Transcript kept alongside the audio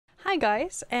Hi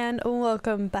guys, and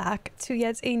welcome back to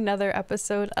yet another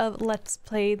episode of Let's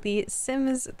Play the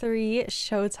Sims 3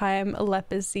 Showtime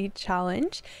Lepacy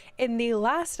Challenge. In the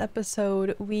last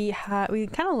episode, we kind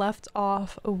of left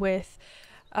off with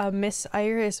Miss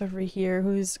Iris over here,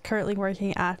 who's currently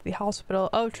working at the hospital.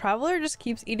 Oh, Traveler just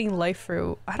keeps eating life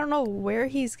fruit. I don't know where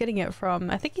he's getting it from.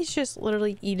 I think he's just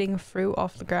literally eating fruit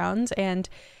off the ground, and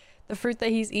the fruit that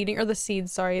he's eating, or the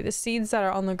seeds, sorry, the seeds that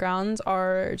are on the ground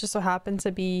are just so happen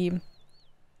to be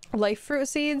life fruit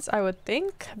seeds, I would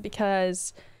think,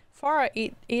 because Farah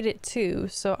ate it too.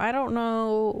 So I don't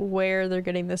know where they're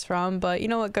getting this from, but you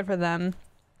know what, good for them.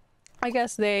 I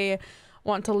guess they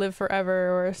want to live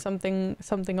forever or something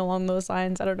along those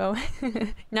lines. I don't know.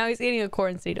 Now he's eating a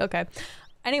corn seed. Okay.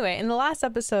 Anyway, in the last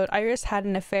episode, Iris had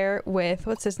an affair with,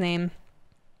 what's his name?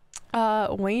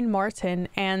 Wayne Martin,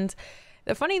 and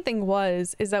the funny thing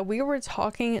is that we were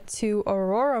talking to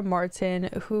Aurora Martin,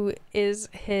 who is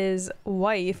his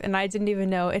wife, and I didn't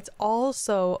even know. It's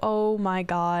also, oh my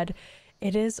god,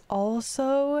 it is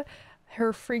also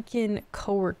her freaking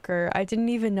coworker. I didn't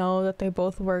even know that they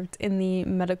both worked in the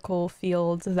medical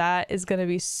field. That is gonna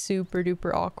be super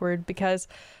duper awkward, because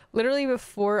literally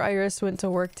before Iris went to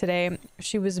work today,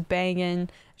 she was banging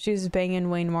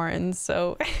Wayne Martin.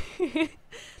 So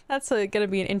that's gonna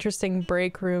be an interesting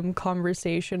break room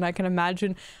conversation. I can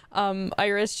imagine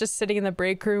Iris just sitting in the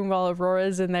break room while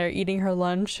Aurora's in there eating her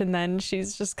lunch, and then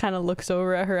she's just kind of looks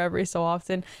over at her every so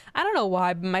often. I don't know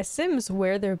why, but my Sims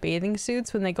wear their bathing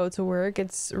suits when they go to work.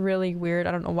 It's really weird.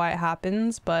 I don't know why it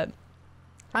happens, but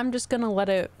I'm just gonna let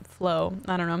it flow.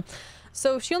 I don't know.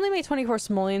 So she only made 24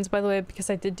 simoleons, by the way, because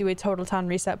I did do a total town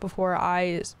reset before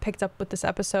I picked up with this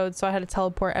episode, so I had to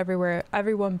teleport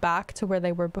everyone back to where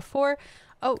they were before.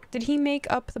 Oh, did he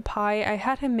make up the pie? I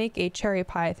had him make a cherry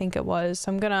pie, I think it was.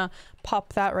 So I'm gonna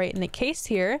pop that right in the case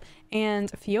here. And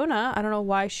Fiona, I don't know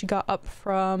why she got up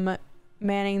from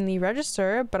manning the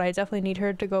register, but I definitely need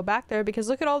her to go back there, because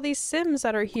look at all these Sims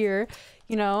that are here.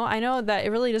 You know, I know that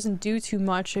it really doesn't do too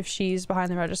much if she's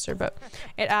behind the register, but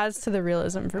it adds to the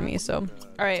realism for me. So,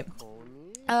 all right.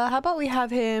 How about we have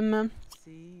him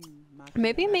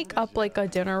maybe make up like a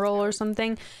dinner roll or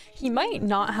something. He might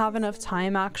not have enough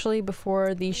time actually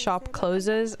before the shop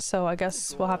closes, so I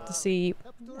guess we'll have to see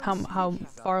how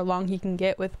far along he can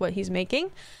get with what he's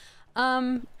making.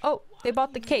 Oh, they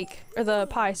bought the cake, or the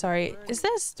pie, sorry.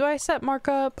 Do I set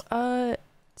markup?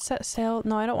 Set sale?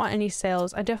 No, I don't want any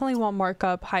sales. I definitely want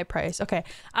markup, high price. Okay,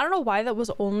 I don't know why that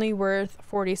was only worth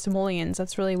 40 simoleons.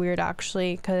 That's really weird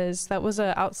actually, because that was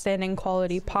an outstanding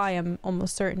quality pie. I'm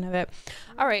almost certain of it.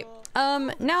 All right,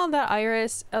 now that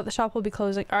Iris, the shop will be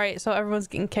closing. All right, so everyone's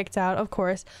getting kicked out, of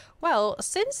course. Well,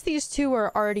 since these two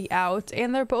are already out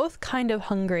and they're both kind of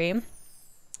hungry,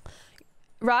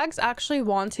 Rags actually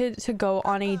wanted to go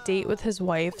on a date with his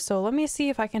wife, so let me see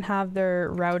if I can have their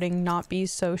routing not be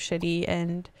so shitty,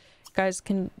 and you guys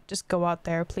can just go out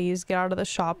there. Please get out of the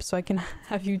shop so I can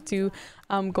have you two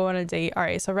go on a date. All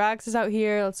right, so Rags is out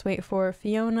here. Let's wait for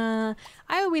Fiona.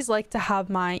 I always like to have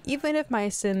even if my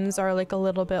Sims are like a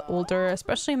little bit older,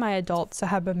 especially my adults that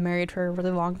have been married for a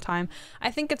really long time, I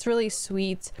think it's really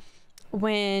sweet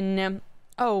when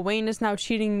oh, Wayne is now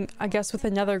cheating, I guess, with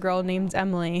another girl named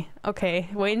Emily. Okay,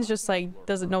 Wayne's just like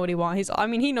doesn't know what he wants. I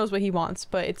mean, he knows what he wants,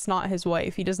 but it's not his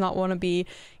wife. He does not want to be,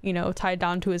 you know, tied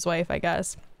down to his wife, I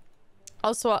guess.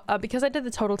 Also, because I did the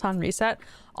total town reset,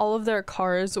 all of their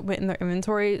cars went in their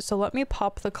inventory, so let me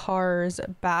pop the cars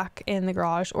back in the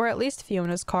garage, or at least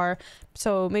Fiona's car,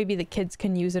 so maybe the kids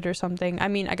can use it or something. I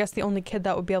mean, I guess the only kid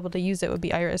that would be able to use it would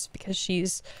be Iris, because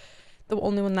she's the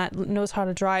only one that knows how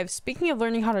to drive. Speaking of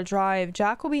learning how to drive,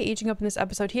 Jack will be aging up in this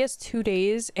episode. He has 2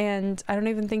 days, and I don't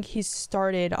even think he's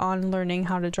started on learning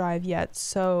how to drive yet,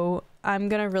 so I'm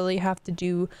gonna really have to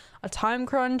do a time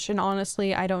crunch, and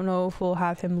honestly I don't know if we'll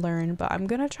have him learn, but I'm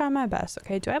gonna try my best.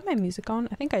 Okay, do I have my music on?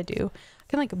 I think I do. I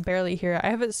can like barely hear it. I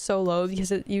have it so low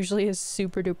because it usually is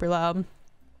super duper loud.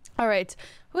 All right,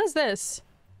 who is this?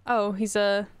 Oh,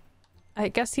 I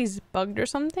guess he's bugged or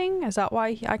something. Is that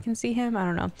why I can see him? I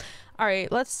don't know. All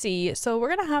right, let's see. So we're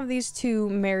gonna have these two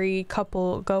married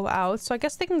couple go out, so I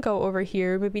guess they can go over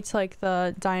here, maybe to like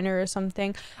the diner or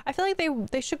something. I feel like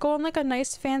they should go on like a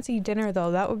nice fancy dinner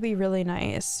though. That would be really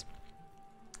nice.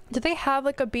 Do they have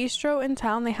like a bistro in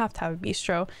town? They have to have a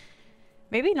bistro.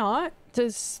 Maybe not.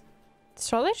 Does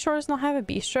Starlight Shores not have a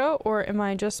bistro, or am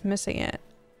I just missing it?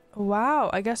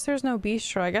 Wow, I guess there's no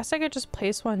bistro. I guess I could just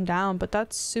place one down, but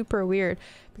that's super weird,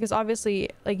 because obviously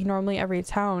like normally every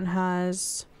town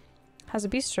has a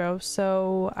bistro,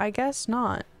 so I guess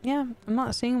not. Yeah, I'm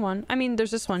not seeing one. I mean,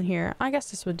 there's this one here. I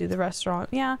guess this would do, the restaurant.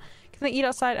 Yeah, Can they eat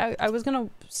outside? I was gonna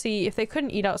see if they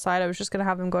couldn't eat outside. I was just gonna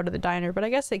have them go to the diner, but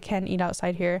I guess they can eat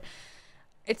outside here.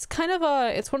 It's kind of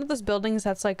it's one of those buildings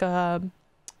that's like a,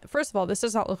 first of all, this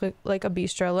does not look like a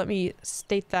bistro. Let me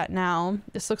state that now.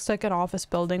 This looks like an office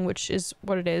building, which is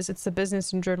what it is. It's the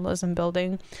business and journalism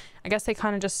building. I guess they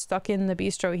kind of just stuck in the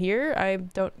bistro here. I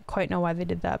don't quite know why they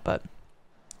did that, but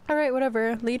all right,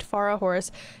 whatever. Lead Farah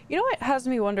horse. You know what has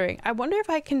me wondering? I wonder if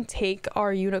I can take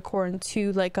our unicorn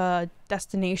to like a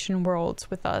destination world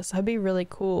with us. That'd be really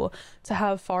cool to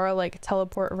have Farah like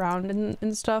teleport around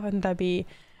and stuff. I think that'd be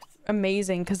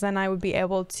amazing, because then I would be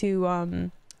able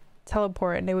to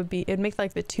teleport, and it'd make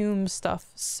like the tomb stuff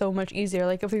so much easier.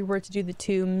 Like if we were to do the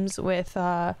tombs with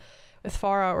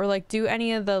Farah, or like do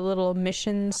any of the little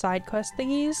mission side quest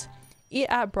thingies. Eat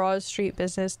at Broad Street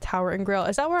Business Tower and Grill.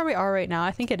 Is that where we are right now?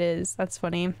 I think it is. That's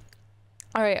funny.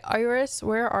 All right, Iris,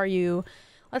 where are you?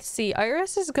 Let's see.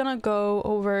 Iris is gonna go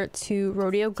over to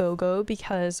Rodeo Go-Go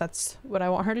because that's what I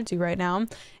want her to do right now.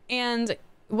 And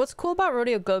what's cool about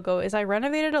Rodeo Go-Go is I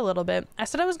renovated a little bit. I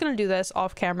said I was gonna do this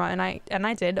off camera, and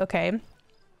I did. Okay,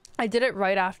 I did it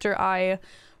right after I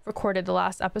recorded the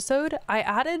last episode. I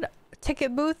added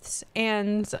ticket booths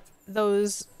and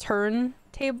those turn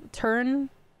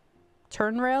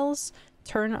rails,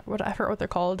 whatever what they're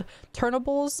called,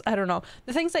 turnables, I don't know,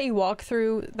 the things that you walk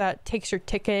through that takes your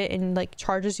ticket and like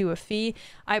charges you a fee.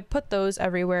 I put those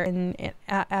everywhere in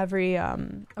at every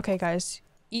okay guys,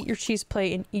 eat your cheese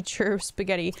plate and eat your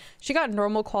spaghetti. She got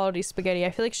normal quality spaghetti.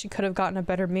 I feel like she could have gotten a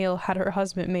better meal had her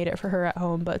husband made it for her at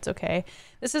home, but it's okay.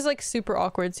 This is like super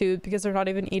awkward too, because they're not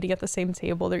even eating at the same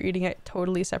table. They're eating at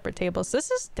totally separate tables.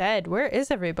 This is dead. Where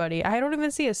is everybody? I don't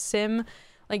even see a sim.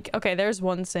 Like, okay, there's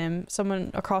one sim. Someone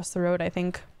across the road, I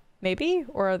think. Maybe?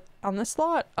 Or on this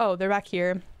lot? Oh, they're back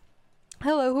here.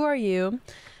 Hello, who are you?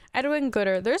 Edwin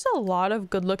Gooder. There's a lot of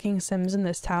good-looking sims in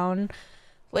this town.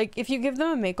 Like, if you give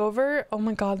them a makeover, oh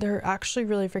my god, they're actually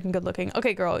really freaking good-looking.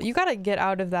 Okay, girl, you gotta get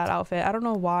out of that outfit. I don't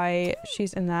know why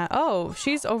she's in that. Oh,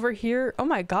 she's over here. Oh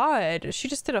my god. She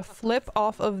just did a flip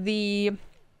off of the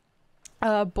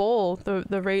bowl,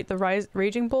 the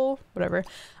raging bowl, whatever.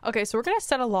 Okay, so we're gonna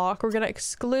set a lock. We're gonna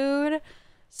exclude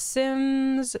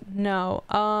sims. No,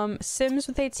 sims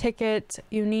with a ticket.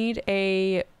 You need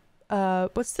a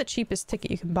what's the cheapest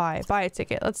ticket you can buy a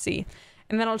ticket. Let's see,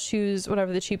 and then I'll choose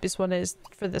whatever the cheapest one is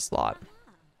for this lot.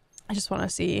 I just want to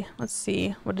see. Let's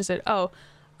see, what is it? Oh,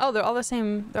 they're all the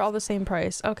same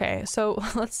price. Okay, so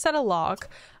let's set a lock.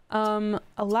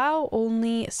 Allow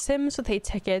only sims with a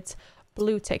ticket,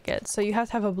 blue ticket. So you have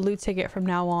to have a blue ticket from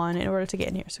now on in order to get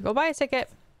in here. So go buy a ticket.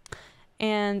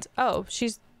 And oh,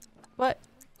 what?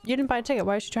 You didn't buy a ticket.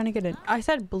 Why is she trying to get in? I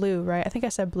said blue, right? I think I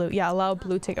said blue. Yeah, allow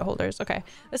blue ticket holders. Okay,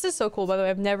 this is so cool, by the way.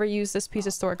 I've never used this piece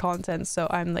of store content, so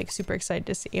I'm like super excited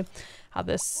to see how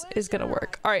this is gonna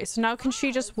work. All right, so now can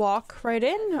she just walk right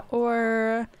in?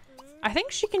 Or I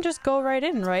think she can just go right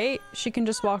in, right? She can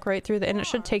just walk right through and it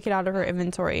should take it out of her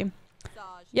inventory.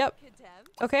 Yep.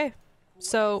 Okay,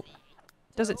 so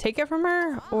does it take it from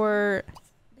her? Or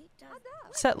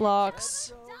set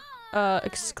locks,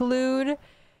 exclude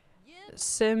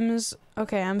sims.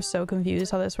 Okay, I'm so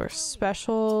confused how this works.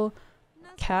 Special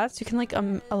cats, you can like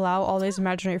allow all these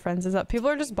imaginary friends. Is that people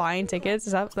are just buying tickets?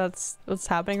 That's what's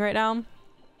happening right now?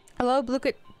 Allow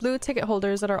blue ticket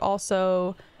holders that are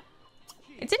also,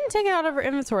 it didn't take it out of her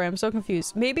inventory. I'm so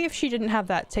confused. Maybe if she didn't have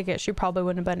that ticket, she probably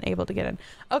wouldn't have been able to get in.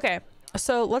 Okay,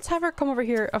 so let's have her come over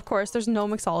here. Of course, there's no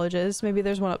mixologists. Maybe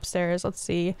there's one upstairs. Let's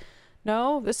see.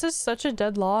 No, this is such a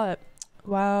dead lot.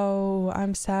 Wow,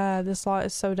 I'm sad. This lot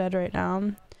is so dead right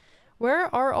now.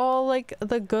 Where are all like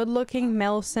the good looking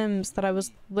male sims that I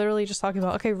was literally just talking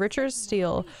about? Okay, Richard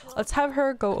Steele. Let's have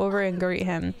her go over and greet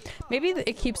him. Maybe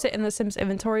it keeps it in the sims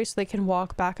inventory so they can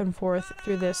walk back and forth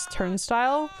through this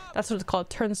turnstile. That's what it's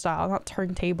called, turnstile, not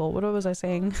turntable. What was I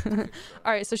saying?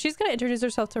 All right, so she's gonna introduce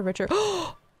herself to Richard.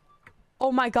 Oh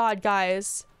my god,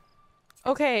 guys.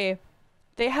 Okay,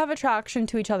 they have attraction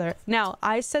to each other. Now,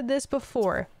 I said this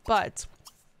before, but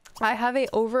I have a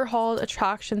overhauled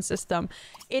attraction system.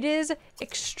 It is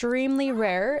extremely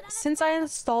rare. Since I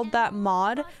installed that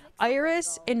mod,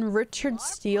 Iris and Richard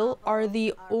Steele are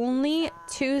the only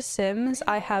two sims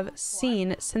I have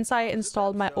seen since I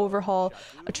installed my overhaul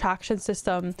attraction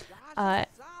system.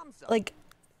 Like,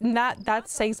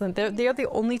 that's saying something. They are the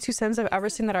only two sims I've ever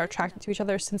seen that are attracted to each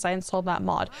other since I installed that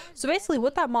mod. So basically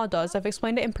what that mod does, I've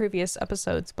explained it in previous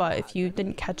episodes, but if you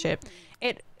didn't catch it,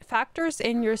 it factors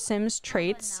in your sim's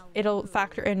traits. It'll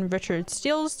factor in Richard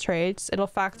Steele's traits. It'll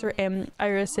factor in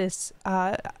Iris's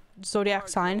zodiac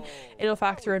sign. It'll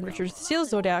factor in Richard Steele's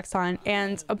zodiac sign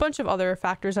and a bunch of other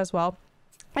factors as well.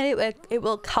 And it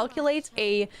will calculate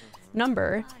a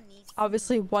number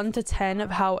obviously 1 to 10 of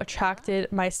how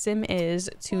attracted my sim is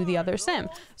to the other sim.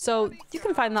 So you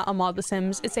can find that on Mod the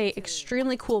Sims. It's a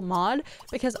extremely cool mod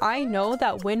because I know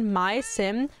that when my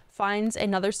sim finds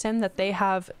another sim that they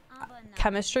have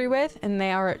chemistry with and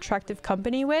they are attractive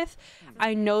company with,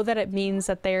 I know that it means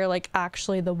that they're like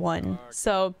actually the one.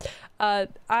 So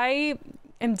I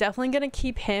am definitely gonna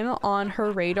keep him on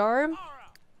her radar.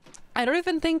 I don't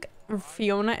even think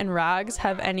Fiona and Rags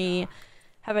have any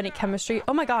chemistry.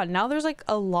 Oh my god, now there's like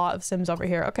a lot of sims over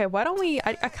here. Okay, why don't we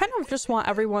I kind of just want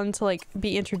everyone to like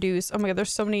be introduced. Oh my god,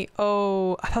 there's so many.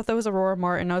 Oh, I thought that was Aurora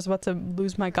Martin. I was about to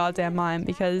lose my goddamn mind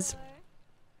because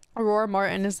Aurora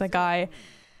Martin is the guy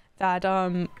that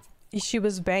she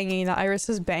was banging, that Iris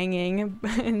is banging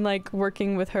and like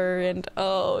working with her, and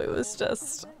oh, it was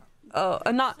just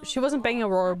she wasn't banging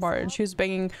Aurora Martin, she was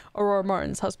banging Aurora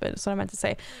Martin's husband. That's what I meant to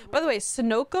say. By the way,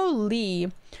 Sonoko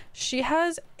Lee, she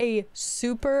has a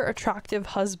super attractive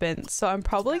husband, so I'm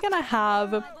probably gonna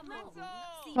have,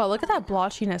 wow, look at that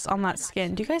blotchiness on that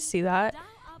skin. Do you guys see that?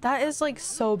 That is like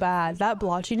so bad. That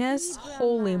blotchiness,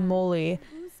 holy moly.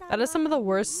 That is some of the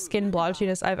worst skin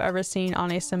blotchiness I've ever seen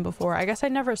on a sim before. I guess I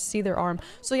never see their arm.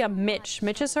 So yeah, Mitch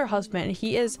is her husband.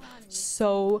 He is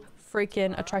so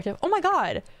freaking attractive. Oh my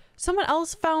god, someone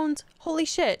else found, holy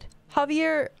shit,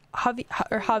 Javid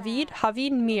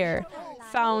Mir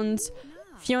found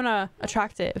Fiona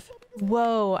attractive.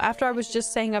 Whoa, after I was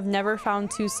just saying I've never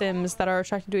found two sims that are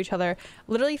attracted to each other,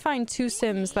 literally find two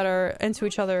sims that are into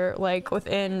each other like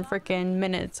within freaking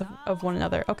minutes of one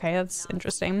another. Okay, that's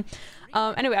interesting.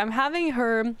 Anyway, I'm having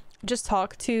her just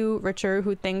talk to Richard,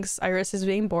 who thinks Iris is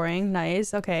being boring.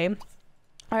 Nice. Okay.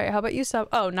 All right, how about you, Sub?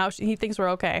 Oh, now he thinks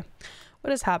we're okay.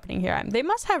 What is happening here? They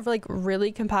must have like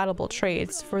really compatible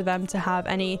traits for them to have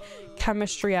any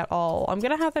chemistry at all. I'm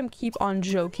gonna have them keep on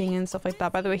joking and stuff like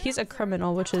that. By the way, he's a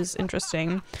criminal, which is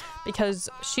interesting because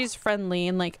she's friendly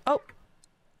and like, oh,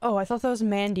 I thought that was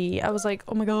Mandy. I was like,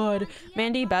 oh my god.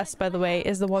 Mandy Best, by the way,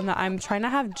 is the one that I'm trying to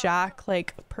have Jack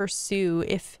like pursue.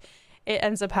 If it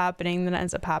ends up happening, then it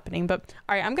ends up happening. But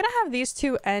all right, I'm gonna have these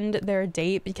two end their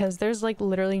date because there's like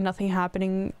literally nothing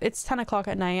happening. It's 10 o'clock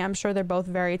at night. I'm sure they're both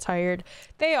very tired.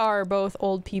 They are both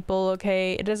old people.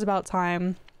 Okay, it is about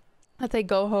time that they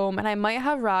go home, and I might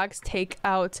have Rags take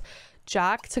out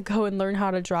Jack to go and learn how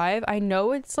to drive. I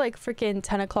know it's like freaking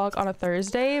 10 o'clock on a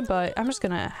Thursday, but I'm just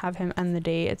gonna have him end the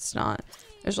date. It's not,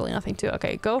 there's really nothing to it.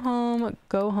 Okay, go home.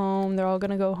 They're all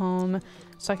gonna go home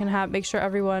so I can make sure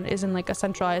everyone is in like a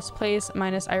centralized place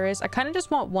minus Iris. I kind of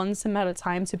just want one sim at a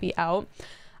time to be out.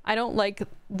 I don't like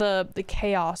the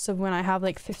chaos of when I have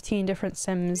like 15 different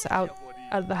sims out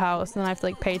of the house and then I have to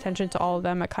like pay attention to all of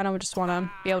them. I kind of just want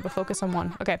to be able to focus on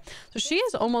one. Okay, so she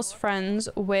is almost friends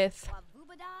with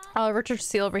Richard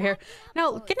Steele over here.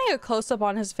 Now, getting a close-up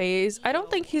on his face, I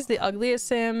don't think he's the ugliest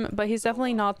sim, but he's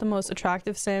definitely not the most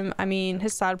attractive sim. I mean,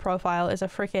 his side profile is a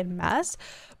freaking mess,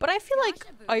 but I feel like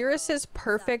Iris's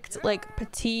perfect, like,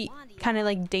 petite, kind of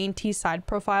like dainty side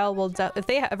profile will, if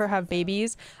they ever have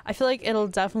babies, I feel like it'll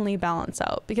definitely balance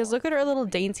out, because look at her little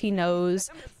dainty nose,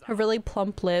 her really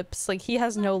plump lips. Like, he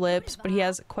has no lips, but he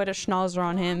has quite a schnauzer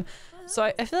on him. So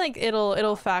I feel like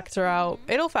it'll factor out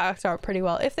pretty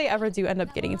well if they ever do end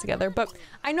up getting together. But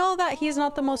I know that he's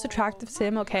not the most attractive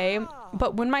sim, okay?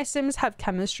 But when my sims have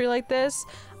chemistry like this,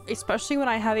 especially when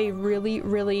I have a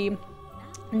really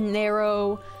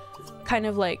narrow kind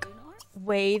of like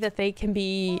way that they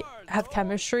can have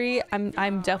chemistry,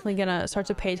 I'm definitely gonna start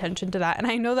to pay attention to that. And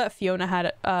I know that Fiona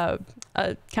had a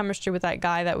chemistry with that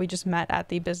guy that we just met at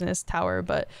the business tower,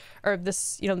 or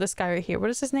this, you know, this guy right here. What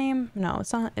is his name? No,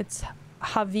 it's not. It's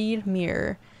Javid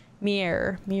Mir,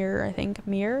 I think.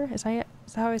 Mir, is that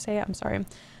how I say it? I'm sorry.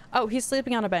 Oh, he's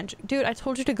sleeping on a bench. Dude, I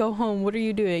told you to go home. What are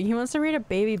you doing? He wants to read a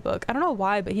baby book. I don't know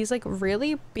why, but he's like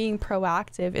really being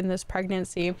proactive in this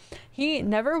pregnancy. He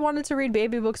never wanted to read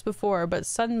baby books before, but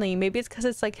suddenly, maybe it's because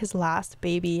it's like his last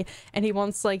baby and he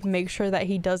wants to like make sure that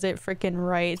he does it freaking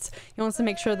right. He wants to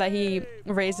make sure that he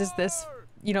raises this,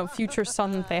 you know, future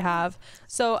son that they have.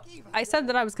 So I said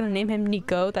that I was going to name him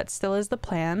Niko. That still is the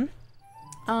plan.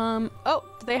 Oh,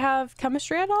 do they have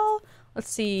chemistry at all? Let's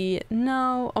see.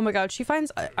 No. Oh my god,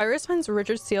 Iris finds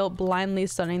Richard Steele blindly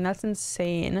stunning. That's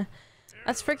insane.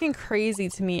 That's freaking crazy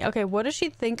to me. Okay, what does she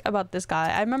think about this guy?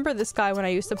 I remember this guy when I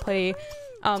used to play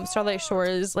Starlight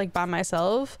Shores like by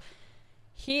myself.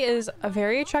 He is a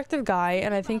very attractive guy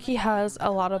and I think he has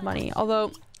a lot of money.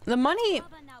 Although the money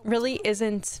really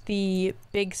isn't the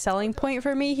big selling point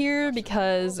for me here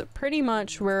because pretty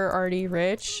much we're already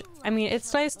rich. I mean,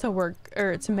 it's nice to work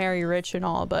or to marry rich and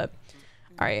all, but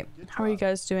all right, how are you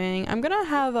guys doing? I'm gonna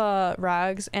have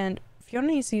Rags and Fiona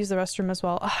needs to use the restroom as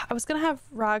well. Ugh, I was gonna have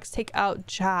Rags take out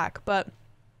Jack, but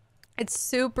it's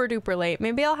super duper late.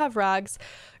 Maybe I'll have Rags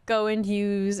go and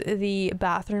use the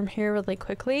bathroom here really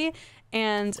quickly,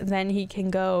 and then he can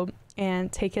go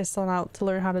and take his son out to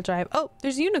learn how to drive. Oh,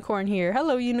 there's a unicorn here.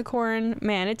 Hello, unicorn.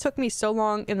 Man, it took me so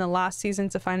long in the last season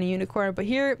to find a unicorn, but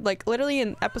here, like literally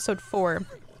in episode 4,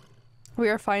 we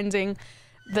are finding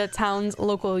the town's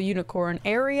local unicorn.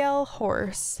 Ariel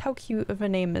Horse. How cute of a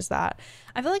name is that?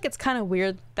 I feel like it's kind of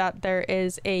weird that there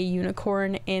is a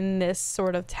unicorn in this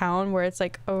sort of town where it's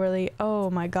like, oh really, oh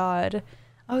my god,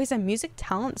 oh he's a music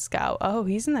talent scout, oh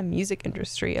he's in the music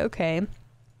industry. Okay,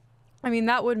 I mean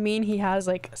that would mean he has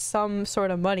like some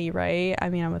sort of money, right? I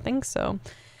mean I would think so.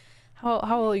 How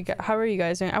are you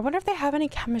guys doing? I wonder if they have any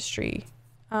chemistry.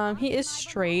 He is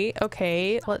straight.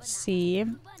 Okay, let's see.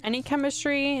 Any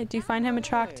chemistry? Do you find him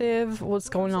attractive? What's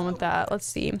going on with that? Let's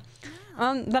see.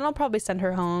 Then I'll probably send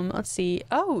her home. Let's see.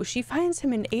 Oh, she finds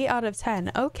him an 8 out of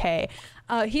 10. Okay.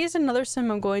 He is another sim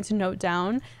I'm going to note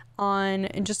down on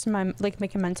just my, like,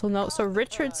 make a mental note. So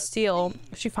Richard Steele,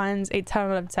 she finds a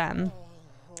 10 out of 10.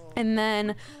 And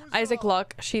then Isaac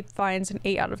Luck, she finds an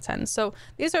 8 out of 10. So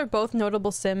these are both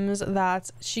notable sims that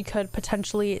she could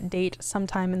potentially date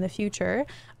sometime in the future,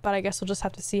 but I guess we'll just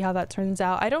have to see how that turns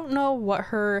out. I don't know what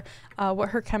her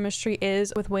chemistry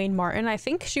is with Wayne Martin. I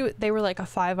think they were like a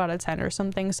 5 out of 10 or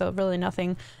something, so really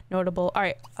nothing notable. All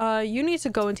right, you need to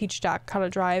go and teach Jack how to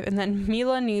drive, and then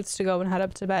Mila needs to go and head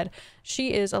up to bed.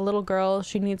 She is a little girl.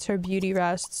 She needs her beauty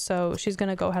rest, so she's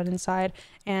gonna go head inside.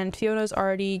 And Fiona's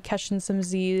already catching some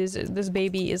Z's. This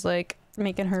baby is like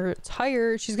making her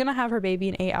tired. She's gonna have her baby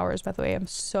in 8 hours, by the way. I'm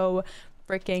so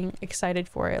freaking excited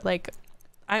for it. Like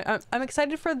I'm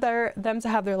excited for them to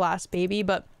have their last baby,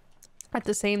 but at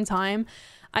the same time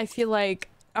I feel like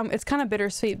it's kind of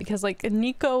bittersweet because like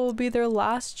Niko will be their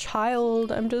last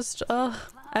child. I'm just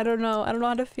I don't know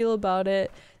how to feel about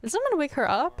it. Is someone wake her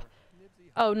up?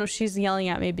 Oh no, she's yelling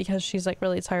at me because she's like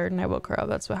really tired and I woke her up.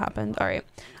 That's what happened. All right,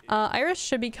 Iris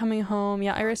should be coming home.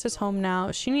 Yeah, Iris is home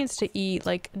now. She needs to eat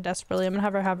like desperately. I'm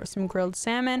gonna have some grilled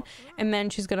salmon, and then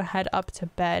she's gonna head up to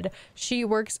bed. She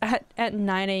works at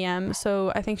 9 a.m.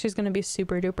 so I think she's gonna be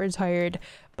super duper tired.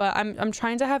 But I'm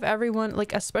trying to have everyone,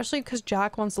 like, especially because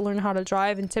Jack wants to learn how to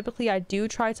drive, and typically I do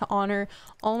try to honor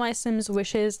all my sims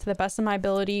wishes to the best of my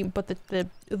ability, but the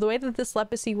way that this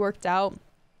Lepacy worked out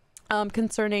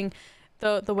concerning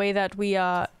the way that we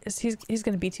he's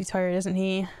gonna be too tired, isn't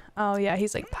he? Oh yeah,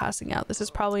 he's like passing out. This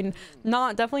is probably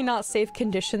definitely not safe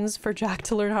conditions for Jack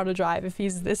to learn how to drive if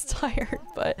he's this tired,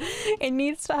 but it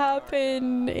needs to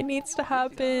happen. It needs to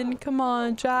happen. Come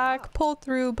on, Jack, pull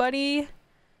through, buddy.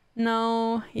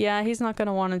 No, yeah, he's not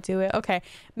gonna want to do it. Okay,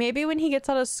 maybe when he gets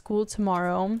out of school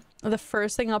tomorrow, the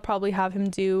first thing I'll probably have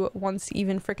him do once he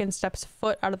even freaking steps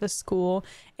foot out of the school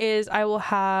is I will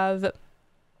have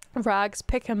Rags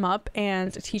pick him up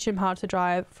and teach him how to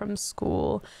drive from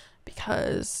school,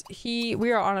 because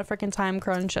we are on a freaking time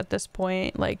crunch at this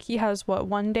point. Like, he has what,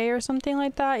 1 day or something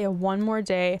like that? Yeah, 1 more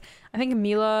day. I think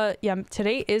Mila, yeah,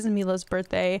 today is Mila's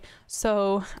birthday,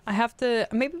 so I have to,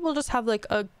 maybe we'll just have like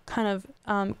a kind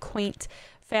of quaint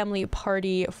family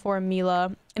party for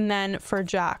Mila, and then for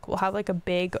Jack we'll have like a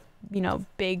big,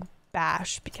 big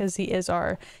bash, because he is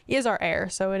our heir,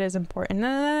 so it is important.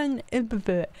 And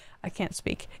then I can't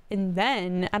speak. And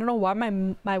then I don't know why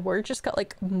my word just got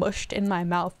like mushed in my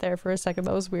mouth there for a second.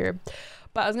 That was weird.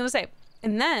 But I was gonna say,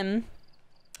 and then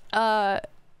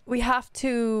we have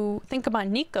to think about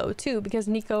Niko too, because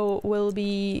Niko will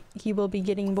be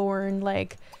getting born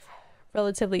like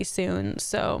relatively soon.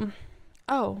 So,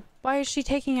 oh, why is she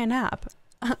taking a nap?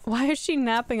 Why is she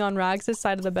napping on Rags'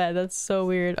 side of the bed? That's so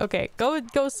weird. Okay, go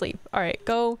sleep. All right,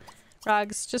 go,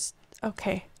 Rags. Just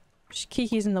okay.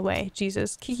 Kiki's in the way.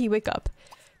 Jesus, Kiki, wake up.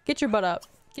 Get your butt up.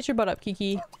 Get your butt up,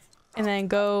 Kiki. And then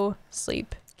go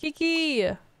sleep. Kiki!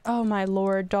 Oh my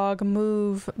lord, dog,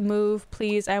 move,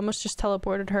 please. I almost just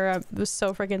teleported her. It was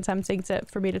so freaking tempting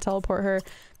for me to teleport her.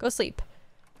 Go sleep.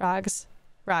 Rags.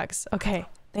 Okay,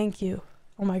 thank you.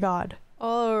 Oh my god.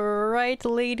 Alright,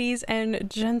 ladies and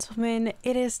gentlemen,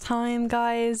 it is time,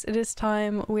 guys. It is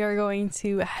time. We are going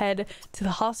to head to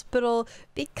the hospital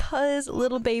because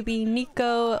little baby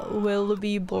Niko will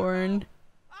be born.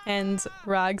 And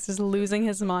Rags is losing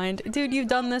his mind. Dude, you've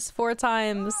done this 4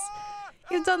 times.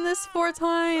 You've done this 4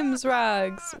 times,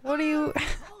 Rags. What are you...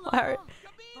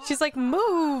 She's like,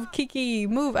 move, Kiki,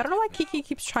 move. I don't know why Kiki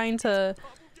keeps trying to...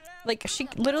 Like, she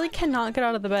literally cannot get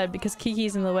out of the bed because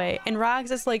Kiki's in the way. And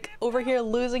Rags is like over here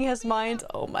losing his mind.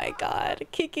 Oh my god.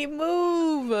 Kiki,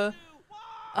 move!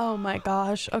 Oh my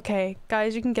gosh. Okay,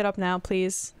 guys, you can get up now,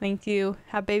 please. Thank you.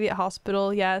 Have baby at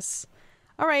hospital. Yes.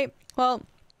 Alright. Well,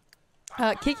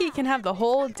 Kiki can have the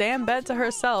whole damn bed to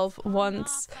herself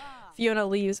once Fiona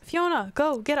leaves. Fiona,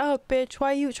 go get up, bitch.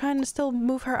 Why are you trying to still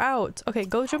move her out? Okay,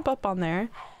 go jump up on there.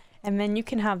 And then you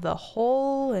can have the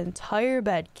whole entire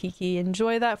bed, Kiki.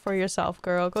 Enjoy that for yourself,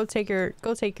 girl. Go take your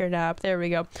nap. There we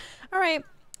go. All right.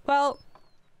 Well,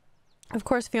 of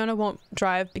course Fiona won't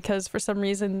drive because for some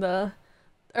reason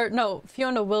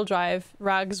Fiona will drive.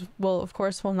 Rags will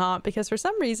not, because for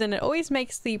some reason it always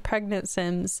makes the pregnant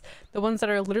Sims, the ones that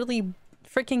are literally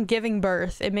freaking giving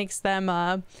birth, it makes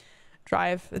them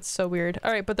drive. It's so weird.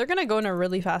 All right, but they're gonna go in a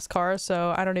really fast car,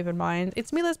 so I don't even mind.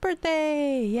 It's Mila's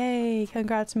birthday. Yay,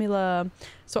 congrats, Mila.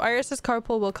 So Iris's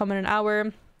carpool will come in an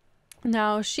hour.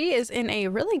 Now she is in a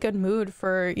really good mood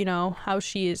for, you know, how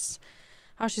she's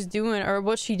doing, or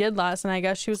what she did last night. I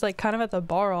guess she was like kind of at the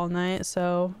bar all night.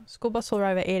 So school bus will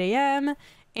arrive at 8 a.m.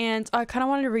 and I kind of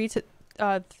wanted to read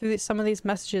through some of these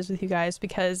messages with you guys,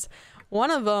 because one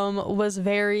of them was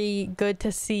very good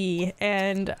to see,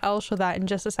 and I'll show that in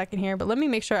just a second here. But let me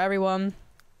make sure everyone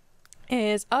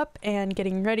is up and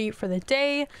getting ready for the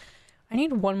day. I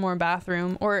need one more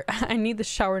bathroom, or I need the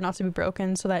shower not to be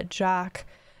broken so that Jack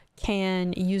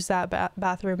can use that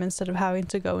bathroom instead of having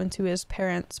to go into his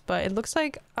parents'. But it looks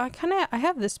like I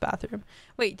have this bathroom.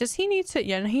 Wait, does he need to?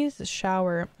 Yeah, no, he needs to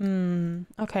shower.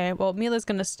 Okay, well, Mila's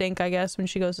gonna stink, I guess, when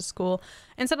she goes to school.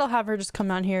 Instead, I'll have her just come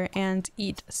down here and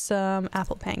eat some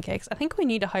apple pancakes. I think we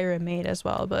need to hire a maid as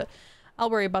well, but I'll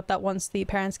worry about that once the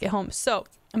parents get home. So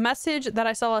a message that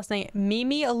I saw last night: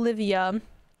 Mimi, Olivia,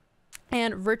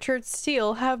 and Richard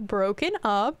Steele have broken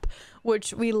up,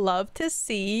 which we love to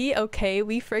see. Okay,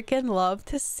 we freaking love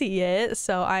to see it.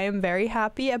 So I am very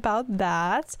happy about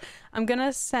that. I'm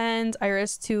gonna send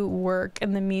Iris to work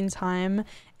in the meantime,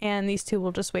 and these two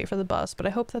will just wait for the bus, but I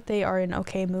hope that they are in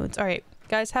okay moods. All right,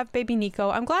 guys, have baby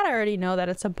Niko. I'm glad I already know that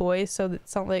it's a boy, so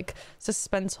it's not like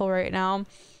suspenseful right now.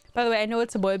 By the way, I know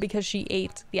it's a boy because she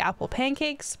ate the apple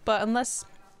pancakes, but unless,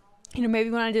 you know, maybe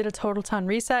when I did a total ton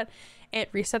reset, it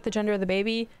reset the gender of the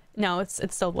baby. No, it's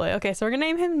still boy. Okay, so we're gonna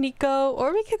name him Niko,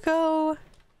 or we could go,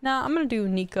 nah, I'm gonna do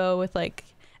Niko with like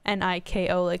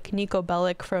Niko, like Niko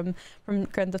Bellic from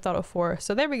Grand Theft Auto 4.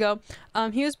 So there we go.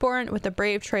 He was born with the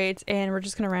brave traits, and we're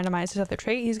just gonna randomize his other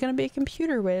trait. He's gonna be a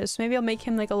computer whiz. Maybe I'll make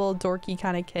him like a little dorky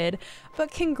kind of kid.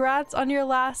 But congrats on your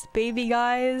last baby,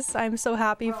 guys. I'm so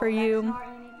happy for you.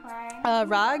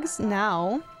 Rags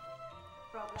now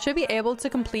should be able to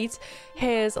complete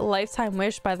his lifetime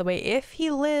wish, by the way, if he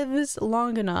lives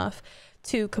long enough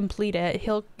to complete it.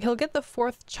 He'll get the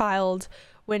 4th child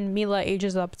when Mila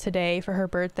ages up today for her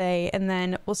birthday, and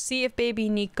then we'll see if baby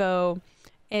Niko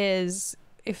is,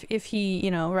 if he, you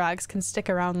know, Rags can stick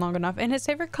around long enough. And his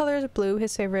favorite color is blue,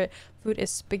 his favorite food is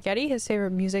spaghetti, his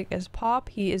favorite music is pop,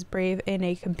 he is brave in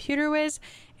a computer whiz,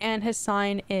 and his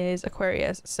sign is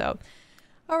Aquarius. So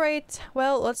all right,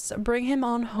 well, let's bring him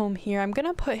on home here. I'm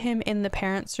gonna put him in the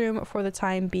parents' room for the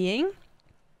time being.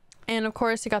 And of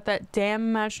course, you got that damn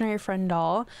imaginary friend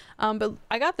doll. But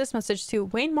I got this message too.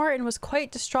 Wayne Martin was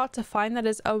quite distraught to find that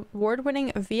his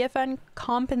award-winning VFN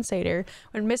compensator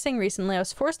went missing recently. I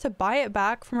was forced to buy it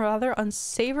back from a rather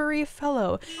unsavory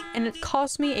fellow, and it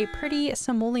cost me a pretty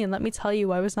simoleon. Let me tell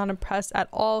you, I was not impressed at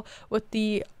all with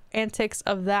the antics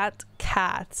of that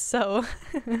cat. So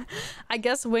I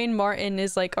guess Wayne Martin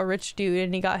is like a rich dude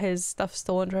and he got his stuff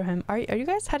stolen from him. Are you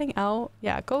guys heading out?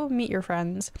 Yeah, go meet your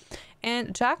friends.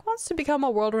 And Jack wants to become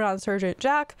a world-renowned surgeon.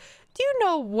 Jack, do you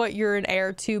know what you're an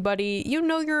heir to, buddy? You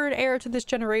know you're an heir to this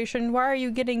generation. Why are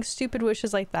you getting stupid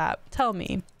wishes like that? Tell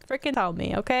me. Freaking tell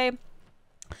me, okay?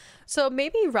 So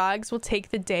maybe Rags will take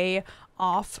the day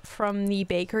off from the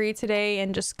bakery today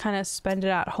and just kind of spend it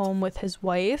at home with his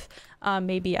wife.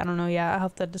 Maybe, I don't know, yeah, I'll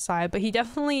have to decide, but he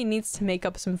definitely needs to make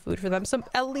up some food for them. So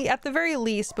at the very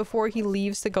least, before he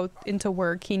leaves to go into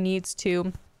work, he needs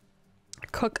to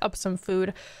cook up some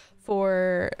food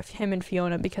for him and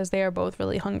Fiona, because they are both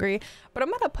really hungry. But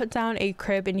I'm gonna put down a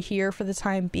crib in here for the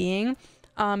time being,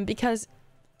 because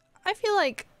I feel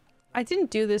like I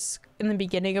didn't do this in the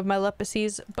beginning of my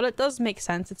Lepacies, but it does make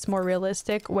sense. It's more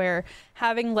realistic, where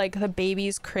having like the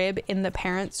baby's crib in the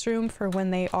parents' room for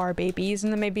when they are babies,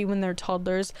 and then maybe when they're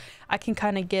toddlers, I can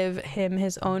kind of give him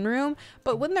his own room.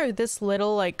 But when they're this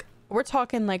little, like we're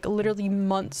talking like literally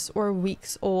months or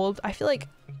weeks old, I feel like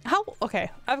okay,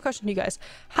 I have a question to you guys.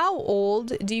 How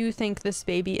old do you think this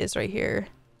baby is right here?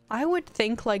 I would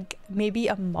think like maybe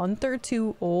a month or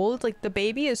 2 old. Like the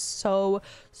baby is so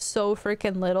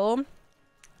freaking little.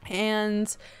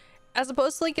 And as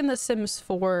opposed to like in the Sims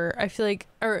 4, I feel like,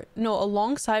 or no,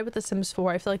 alongside with the Sims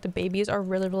 4, I feel like the babies are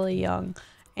really young.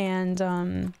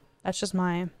 And That's just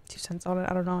my 2 cents on it.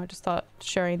 I don't know. I just thought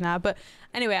sharing that. But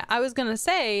anyway, I was gonna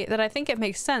say that I think it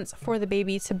makes sense for the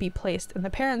baby to be placed in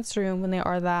the parents' room when they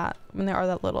are that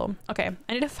little. Okay,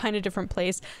 I need to find a different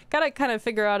place. Gotta kind of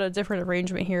figure out a different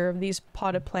arrangement here of these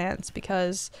potted plants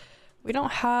because we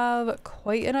don't have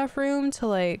quite enough room to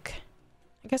like,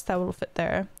 I guess that will fit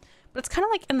there. But it's kind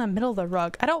of like in the middle of the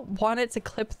rug. I don't want it to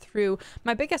clip through.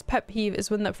 My biggest pet peeve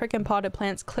is when the freaking potted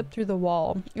plants clip through the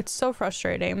wall. It's so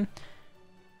frustrating.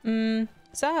 Is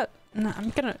that... No, I'm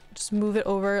gonna just move it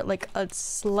over like a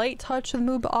slight touch of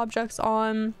move objects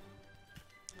on.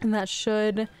 And that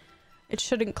it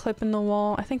shouldn't clip in the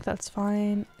wall. I think that's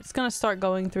fine. It's gonna start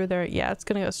going through there. Yeah, it's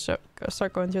gonna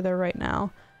start going through there right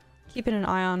now. Keeping an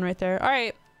eye on right there. All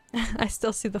right. I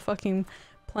still see the fucking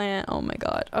plant. Oh my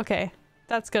god. Okay.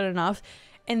 That's good enough.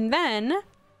 And then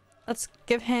let's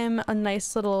give him a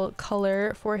nice little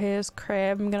color for his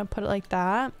crib. I'm gonna put it like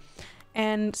that.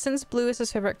 And since blue is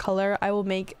his favorite color, I will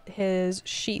make his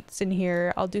sheets in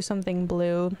here. I'll do something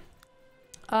blue.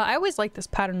 I always like this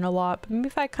pattern a lot, but maybe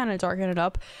if I kind of darken it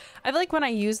up. I feel like when I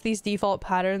use these default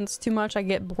patterns too much, I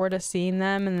get bored of seeing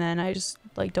them and then I just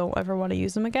like don't ever want to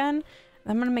use them again.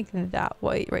 I'm gonna make that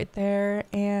white right there,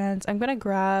 and I'm gonna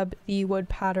grab the wood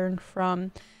pattern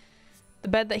from the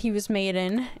bed that he was made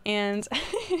in, and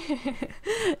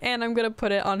and I'm gonna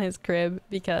put it on his crib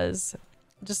because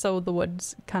just so the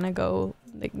woods kind of go,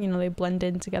 like, you know, they blend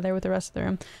in together with the rest of the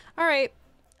room. All right.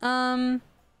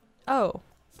 Oh,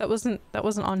 that wasn't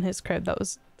on his crib. That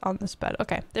was on this bed.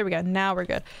 Okay, there we go. Now we're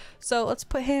good. So let's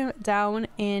put him down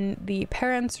in the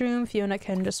parents' room. Fiona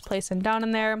can just place him down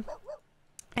in there.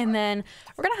 And then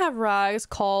we're gonna have Rags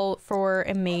call for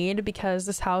a maid because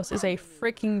this house is a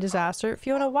freaking disaster.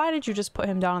 Fiona, why did you just put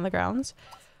him down on the grounds?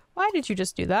 Why did you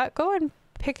just do that? Go and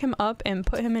pick him up and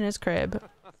put him in his crib.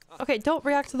 Okay, don't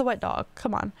react to the wet dog.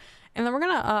 Come on. And then we're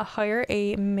gonna hire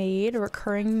a maid, a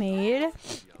recurring maid.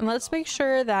 And let's make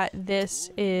sure that this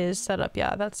is set up.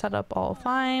 Yeah, that's set up all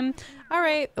fine. All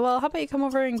right, well, how about you come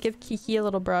over and give Kiki a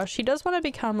little brush? She does want to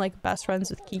become like best friends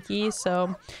with Kiki,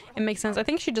 so it makes sense. I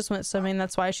think she just went swimming.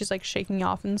 That's why she's like shaking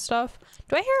off and stuff.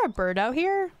 Do I hear a bird out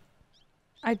here?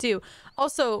 I do.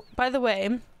 Also, by the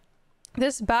way,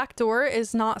 this back door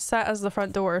is not set as the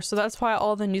front door, so that's why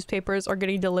all the newspapers are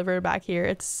getting delivered back here.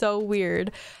 It's so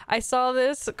weird. I saw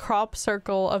this crop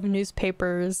circle of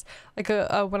newspapers like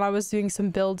when I was doing some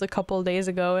builds a couple of days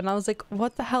ago, and I was like,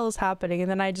 what the hell is happening? And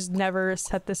then I just never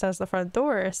set this as the front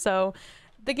door. So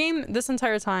the game this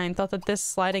entire time thought that this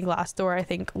sliding glass door, I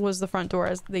think, was the front door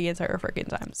as the entire freaking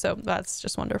time. So that's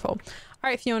just wonderful. All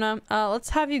right, Fiona,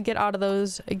 let's have you get out of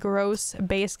those gross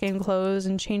base game clothes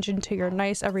and change into your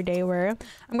nice everyday wear.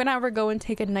 I'm gonna have her go and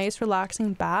take a nice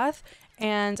relaxing bath.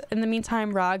 And in the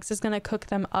meantime, Rags is gonna cook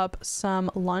them up some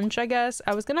lunch, I guess.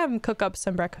 I was gonna have him cook up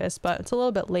some breakfast, but it's a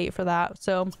little bit late for that.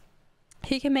 So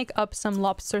he can make up some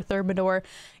lobster thermidor.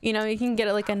 You know, you can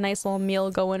get like a nice little meal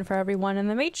going for everyone, and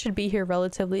the maid should be here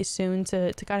relatively soon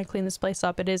to kind of clean this place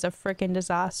up. It is a freaking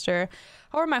disaster.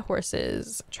 How are my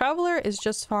horses? Traveler is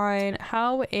just fine.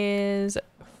 How is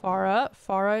Farah?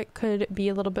 Farah could be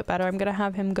a little bit better. I'm gonna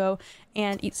have him go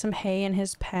and eat some hay in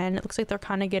his pen. It looks like they're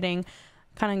kind of getting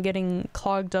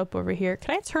clogged up over here.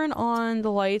 Can I turn on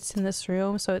the lights in this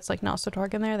room so it's like not so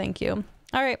dark in there? Thank you.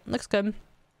 All right, looks good.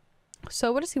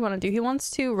 So what does he want to do? He wants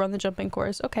to run the jumping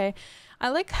course. Okay. I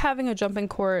like having a jumping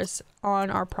course on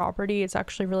our property. It's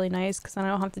actually really nice because then I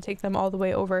don't have to take them all the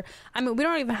way over. I mean, we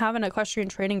don't even have an equestrian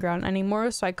training ground anymore,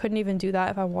 so I couldn't even do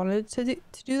that if I wanted to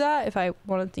do that, if I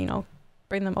wanted to, you know,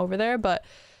 bring them over there. But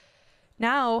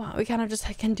now we kind of just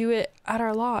can do it at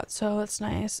our lot, so it's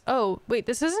nice. Oh, wait,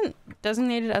 this isn't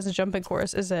designated as a jumping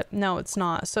course, is it? No, it's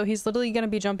not. So he's literally going to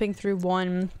be jumping through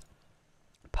one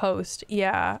post.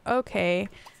 Yeah, okay.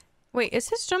 Wait, is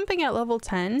his jumping at level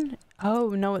 10? Oh,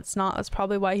 no, it's not. That's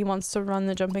probably why he wants to run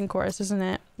the jumping course, isn't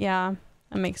it? Yeah,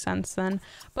 that makes sense then.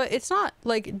 But it's not,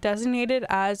 like, designated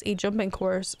as a jumping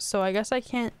course, so I guess I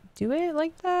can't do it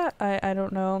like that? I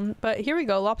don't know. But here we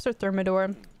go, lobster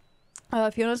thermidor.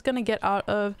 Fiona's gonna get out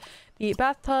of the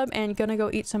bathtub and gonna go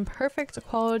eat some perfect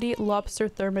quality lobster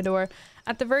thermidor.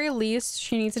 At the very least,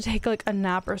 she needs to take like a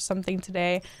nap or something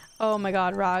today. Oh my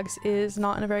god, Rags is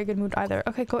not in a very good mood either.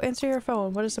 Okay, go answer your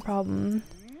phone. What is the problem?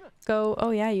 Go.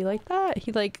 Oh yeah, you like that?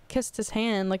 He like kissed his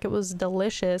hand like it was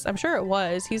delicious. I'm sure it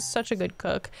was. He's such a good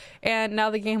cook. And now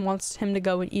the game wants him to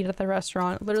go and eat at the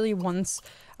restaurant literally once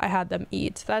I had them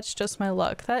eat. That's just my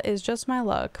luck. That is just my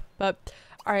luck. But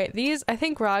all right, I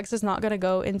think Rags is not gonna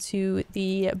go into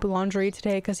the boulangerie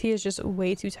today because he is just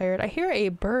way too tired. I hear a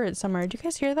bird somewhere. Do you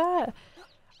guys hear that?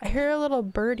 I hear a little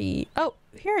birdie. Oh,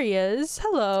 here he is.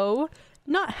 Hello,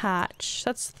 not hatch.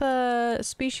 That's the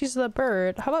species of the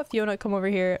bird. How about Fiona come over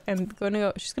here and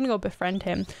she's gonna go befriend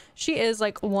him. She is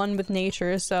like one with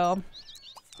nature, so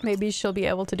maybe she'll be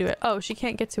able to do it. Oh, she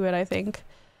can't get to it, I think.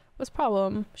 What's the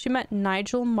problem? She met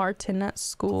Nigel Martin at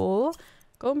school.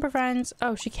 Go and befriend.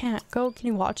 Oh, she can't. Go. Can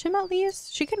you watch him at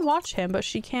least? She can watch him, but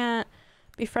she can't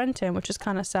befriend him, which is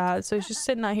kind of sad. So he's just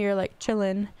sitting out here like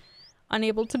chilling,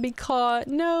 unable to be caught.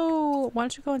 No. Why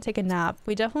don't you go and take a nap?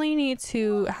 We definitely need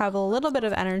to have a little bit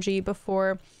of energy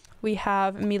before we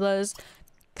have Mila's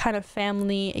kind of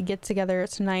family get together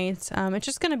tonight. It's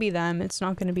just gonna be them. It's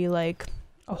not gonna be like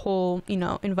a whole, you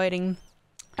know, inviting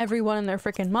everyone and their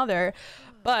freaking mother.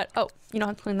 But oh, you know,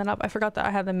 I'll clean that up. I forgot that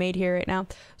I have the maid here right now.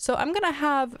 So I'm gonna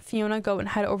have Fiona go and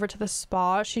head over to the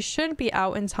spa. She should be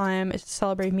out in time to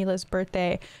celebrate Mila's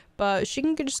birthday, but she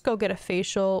can just go get a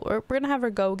facial, or we're gonna have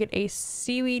her go get a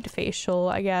seaweed facial,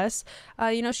 I guess.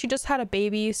 You know, she just had a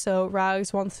baby, so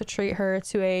Rags wants to treat her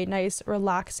to a nice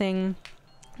relaxing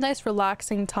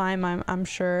time, I'm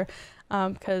sure.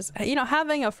 Because you know,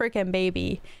 having a freaking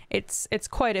baby, it's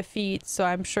quite a feat. So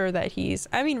I'm sure that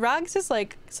I mean, Rags is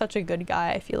like such a good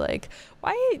guy. I feel like,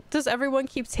 why does everyone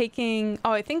keep taking,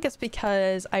 oh, I think it's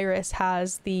because Iris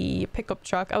has the pickup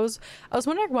truck. I was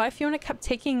wondering why Fiona kept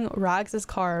taking Rags's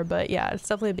car, but yeah, it's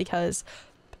definitely because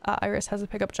Iris has a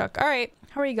pickup truck. All right,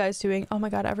 how are you guys doing? Oh my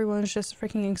god, everyone's just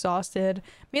freaking exhausted.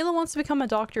 Mila wants to become a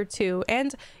doctor too,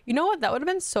 and you know what, that would have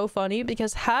been so funny,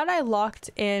 because had I locked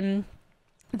in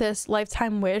this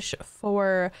lifetime wish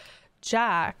for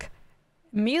Jack,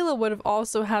 Mila would have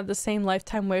also had the same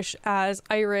lifetime wish as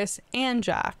Iris and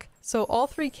Jack. So all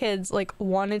three kids like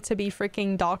wanted to be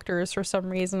freaking doctors for some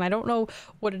reason. I don't know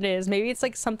what it is. Maybe it's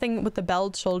like something with the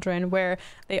Bell children where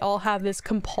they all have this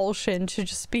compulsion to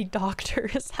just be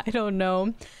doctors. I don't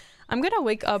know. I'm gonna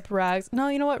wake up Rags. No,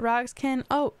 you know what, Rags can,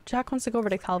 oh, Jack wants to go over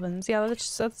to Calvin's. Yeah,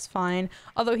 that's fine.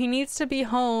 Although he needs to be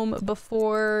home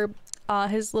before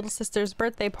his little sister's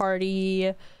birthday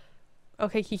party.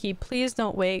 Okay, Kiki, please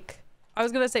don't wake. I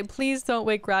was gonna say, please don't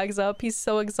wake Rags up. He's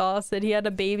so exhausted. He had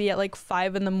a baby at like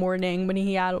 5 in the morning when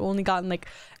he had only gotten like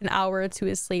an hour to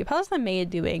his sleep. How's the maid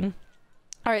doing?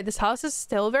 All right, this house is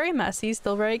still very messy,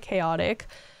 still very chaotic.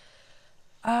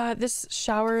 This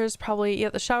shower is probably, yeah,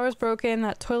 the shower's broken,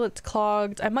 that toilet's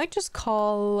clogged. I might just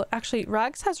call, actually,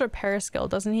 Rags has repair skill,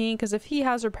 doesn't he? Because if he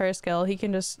has repair skill, he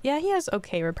can just, yeah, he has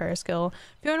okay repair skill.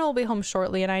 Fiona will be home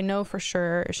shortly, and I know for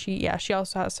sure she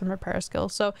also has some repair skill,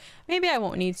 so maybe I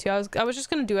won't need to. I was just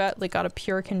gonna do it like out of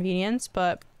pure convenience,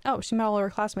 but oh, she met all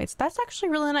her classmates. That's actually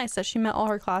really nice that she met all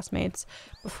her classmates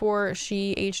before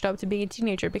she aged up to being a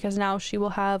teenager, because now she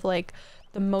will have like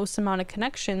the most amount of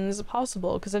connections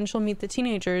possible, because then she'll meet the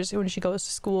teenagers when she goes to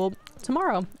school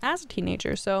tomorrow as a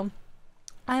teenager. So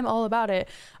I'm all about it.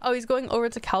 Oh, he's going over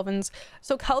to Calvin's.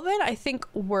 So Calvin, I think,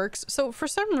 works. So for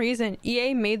some reason,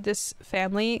 EA made this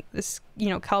family, this, you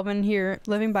know, Calvin here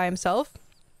living by himself.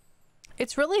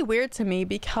 It's really weird to me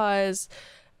because,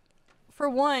 for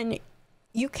one,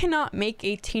 you cannot make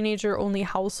a teenager only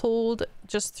household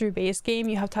just through base game.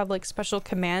 You have to have like special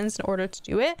commands in order to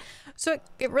do it. So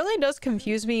it really does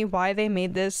confuse me why they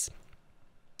made this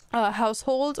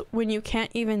household when you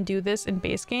can't even do this in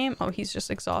base game. Oh, he's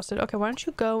just exhausted. Okay, why don't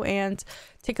you go and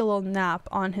take a little nap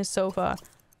on his sofa?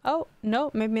 Oh,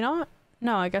 no, maybe not.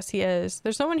 No, I guess he is.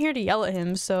 There's no one here to yell at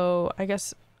him, so I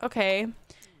guess, okay.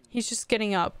 He's just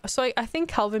getting up. So I think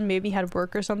Calvin maybe had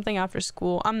work or something after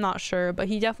school. I'm not sure, but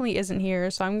he definitely isn't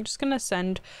here. So I'm just gonna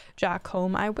send Jack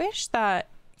home. I wish that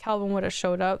Calvin would have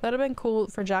showed up. That'd have been cool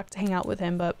for Jack to hang out with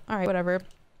him, but all right, whatever.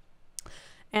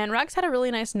 And Rags had a really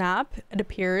nice nap, it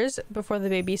appears, before the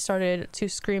baby started to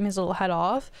scream his little head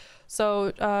off.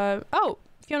 So, oh,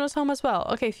 Fiona's home as well.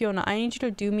 Okay, Fiona, I need you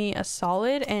to do me a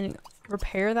solid and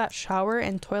repair that shower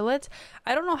and toilet.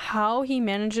 I don't know how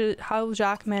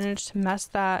Jack managed to mess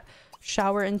that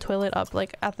shower and toilet up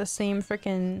like at the same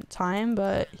freaking time,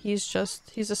 but he's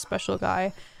a special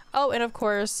guy. Oh, and of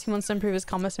course he wants to improve his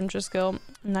combat center skill.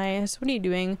 Nice. What are you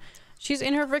doing? She's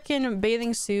in her freaking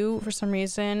bathing suit for some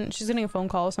reason. She's getting a phone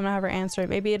call, so I'm gonna have her answer it.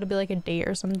 Maybe it'll be like a date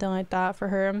or something like that for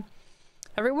her.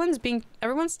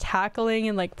 Everyone's tackling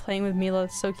and like playing with Mila.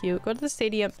 It's so cute. Go to the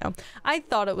stadium. No, I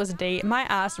thought it was a date. My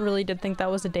ass really did think that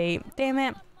was a date. Damn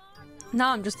it.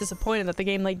 Now I'm just disappointed that the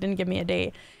game like didn't give me a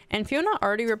date. And Fiona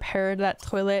already repaired that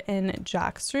toilet in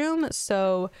Jack's room,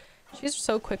 so she's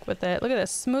so quick with it. Look at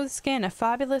this. Smooth skin. A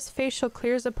fabulous facial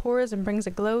clears the pores and brings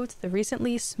a glow to the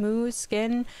recently smooth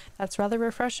skin. That's rather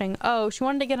refreshing. Oh, she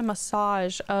wanted to get a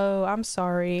massage. Oh, I'm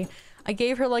sorry. I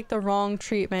gave her like the wrong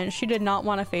treatment. She did not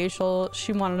want a facial.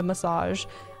 She wanted a massage.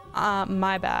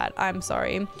 My bad. I'm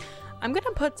sorry. I'm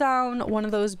gonna put down one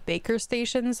of those baker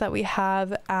stations that we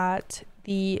have at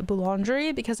the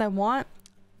boulangerie because I want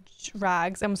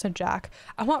Rags, I almost said Jack.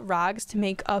 I want Rags to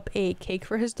make up a cake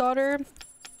for his daughter.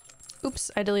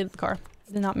 Oops, I deleted the car.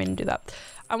 I did not mean to do that.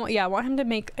 I want him to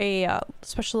make a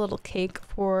special little cake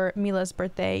for Mila's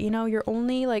birthday. You know, you're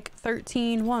only like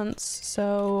 13 once,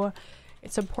 so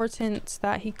it's important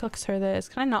that he cooks her this.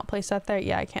 Can I not place that there?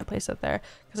 Yeah, I can't place that there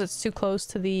because it's too close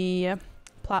to the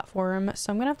platform,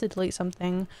 so I'm gonna have to delete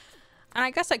something. And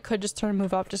I guess I could just turn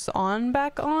move up just on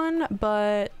back on,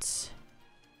 but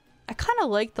I kind of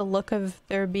like the look of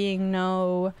there being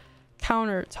no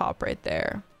countertop right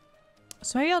there.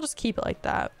 So maybe I'll just keep it like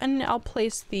that. And I'll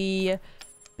place the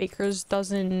baker's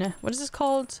dozen, what is this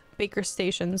called? Baker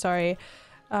station, sorry.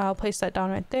 I'll place that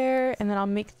down right there. And then I'll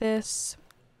make this,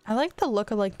 I like the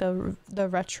look of like the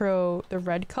retro, the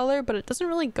red color, but it doesn't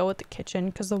really go with the kitchen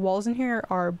because the walls in here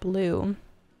are blue.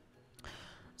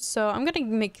 So I'm gonna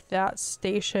make that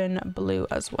station blue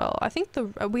as well. I think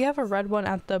we have a red one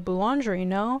at the boulangerie,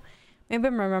 no? Maybe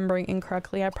I'm remembering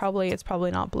incorrectly. It's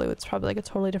probably not blue. It's probably like a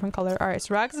totally different color. All right,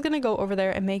 so Rags is gonna go over there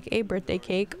and make a birthday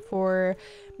cake for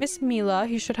Miss Mila.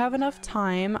 He should have enough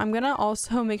time. I'm gonna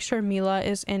also make sure Mila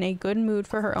is in a good mood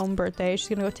for her own birthday. She's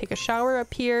gonna go take a shower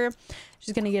up here.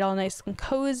 She's gonna get all nice and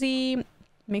cozy,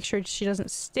 make sure she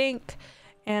doesn't stink.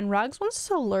 And Rags wants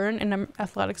to learn an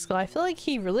athletic skill. I feel like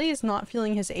he really is not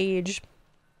feeling his age.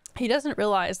 He doesn't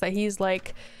realize that he's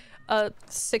like a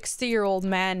 60-year-old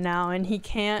man now and he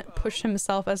can't push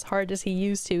himself as hard as he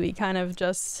used to. He kind of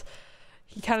just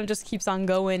keeps on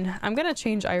going. I'm gonna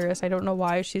change Iris. I don't know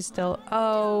why she's still...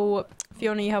 Oh,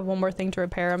 Fiona, you have one more thing to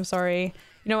repair. I'm sorry.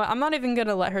 You know what? I'm not even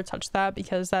gonna let her touch that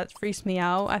because that freaks me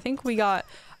out. I think we got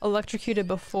electrocuted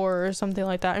before or something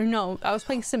like that. Or no, I was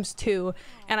playing Sims 2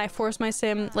 and I forced my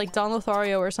sim, like Don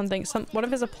Lothario or something, one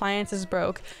of his appliances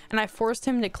broke and I forced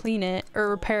him to clean it or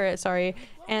repair it, sorry,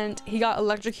 and he got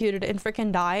electrocuted and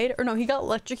freaking died. Or no, he got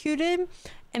electrocuted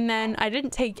and then I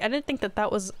didn't think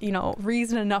that was, you know,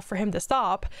 reason enough for him to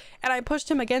stop, and I pushed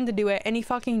him again to do it and he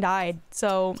fucking died.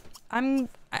 So I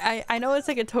know it's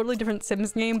like a totally different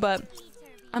Sims game, but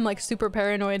I'm like super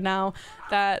paranoid now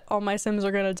that all my Sims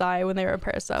are gonna die when they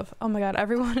repair stuff. Oh my god,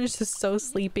 everyone is just so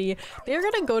sleepy. They're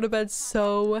gonna go to bed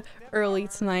so early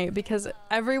tonight because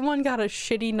everyone got a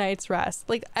shitty night's rest.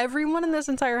 Like everyone in this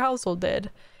entire household did.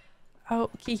 Oh,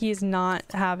 Kiki's not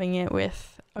having it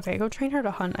with... Okay, go train her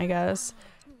to hunt, I guess.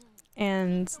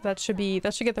 And that should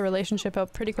get the relationship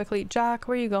up pretty quickly. Jack,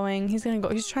 where are you going? He's gonna go.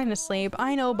 He's trying to sleep.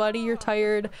 I know, buddy, you're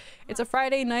tired. It's a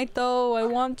Friday night though. I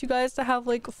want you guys to have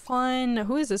like fun.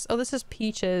 Who is this? Oh, this is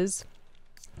Peaches.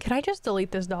 Can I just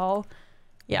delete this doll?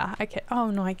 Yeah, I can. Oh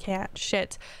no, I can't.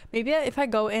 Shit. Maybe if I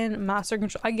go in master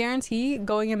control, I guarantee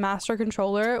going in master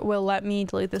controller will let me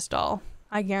delete this doll.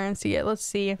 I guarantee it. Let's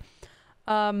see.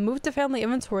 Move to family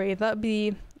inventory. That'd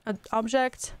be an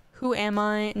object. Who am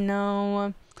I?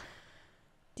 No.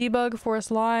 Debug,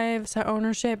 force live, set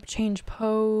ownership, change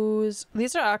pose.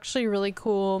 These are actually really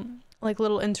cool, like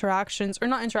little interactions, or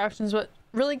not interactions, but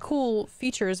really cool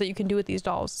features that you can do with these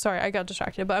dolls. Sorry, I got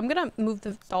distracted, but I'm gonna move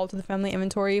the doll to the family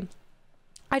inventory.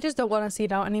 I just don't want to see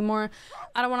it out anymore.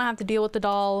 I don't want to have to deal with the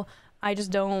doll. I just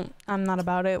don't. I'm not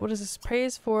about it. What is this?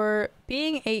 Praise for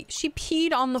being a... She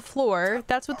peed on the floor.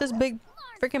 That's what this big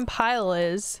freaking pile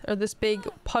is, or this big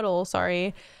puddle,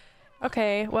 sorry.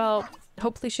 Okay, well...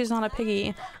 Hopefully she's not a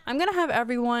piggy. I'm gonna have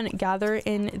everyone gather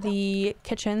in the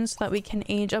kitchen so that we can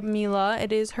age up Mila.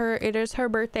 It is her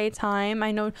birthday time.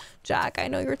 I know, Jack, I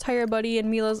know you're tired, buddy, and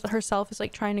Mila herself is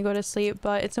like trying to go to sleep,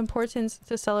 but it's important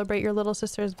to celebrate your little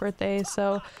sister's birthday.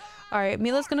 So all right,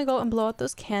 Mila's gonna go and blow out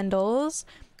those candles,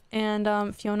 and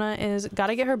Fiona is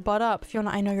gotta get her butt up.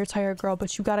 Fiona, I know you're tired, girl,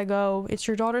 but you gotta go. It's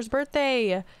your daughter's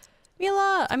birthday.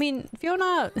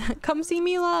 Fiona, come see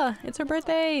Mila. It's her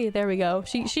birthday. There we go.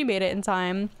 She made it in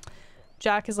time.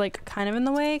 Jack is like kind of in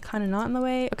the way, kind of not in the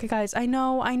way. Okay, guys, I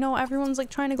know everyone's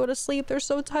like trying to go to sleep. They're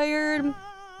so tired.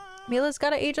 Mila's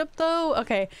gotta age up though.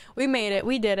 Okay, we made it.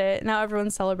 We did it. Now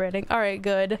everyone's celebrating. All right,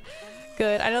 good.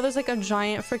 I know there's like a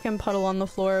giant freaking puddle on the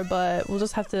floor, but we'll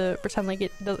just have to pretend like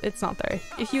it's not there.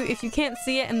 If you can't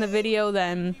see it in the video,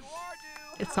 then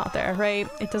it's not there, right?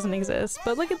 It doesn't exist.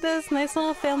 But look at this nice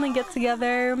little family get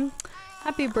together.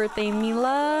 Happy birthday,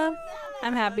 Mila.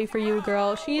 I'm happy for you,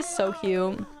 girl. She's so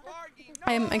cute.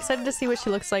 I'm excited to see what she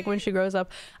looks like when she grows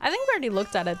up. I think we already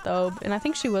looked at it though, and I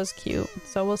think she was cute,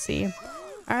 so we'll see.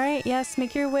 All right, yes,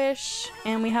 make your wish.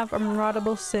 And we have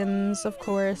unroutable Sims, of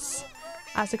course,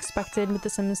 as expected with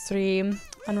The Sims 3.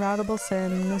 Unroutable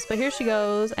Sims. But here she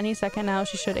goes. Any second now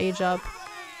she should age up.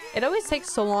 It always takes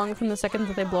so long from the second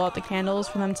that they blow out the candles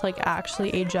for them to like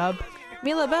actually age up.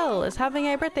 Mila Bell is having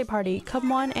a birthday party. Come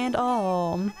one and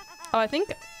all. Oh, I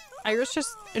think Iris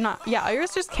just not, yeah,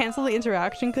 Iris just canceled the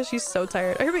interaction because she's so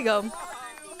tired. Oh, here we go.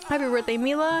 Happy birthday,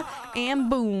 Mila, and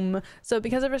boom. So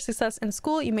because of her success in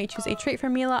school, you may choose a trait for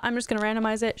Mila. I'm just gonna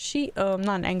randomize it. She not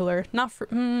an angler, not for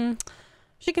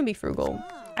she can be frugal.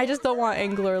 I just don't want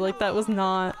angler. Like that was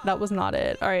not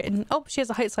it. All right, and oh, she has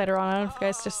a height slider on. I don't know if you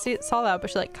guys just saw that, but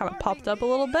she like kind of popped up a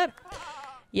little bit.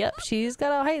 Yep, she's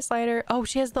got a height slider. Oh,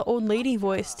 she has the old lady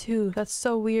voice too. That's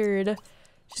so weird.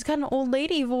 She's got an old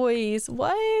lady voice.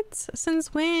 What?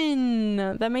 Since when?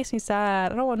 That makes me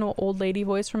sad. I don't want no old lady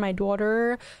voice for my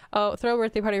daughter. Oh, throw a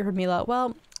birthday party for Mila.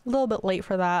 Well, a little bit late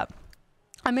for that.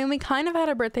 I mean, we kind of had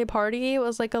a birthday party. It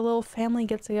was like a little family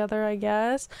get together, I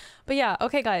guess. But yeah,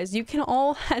 okay guys, you can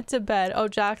all head to bed. Oh,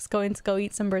 Jack's going to go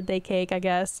eat some birthday cake, I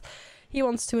guess. He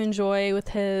wants to enjoy with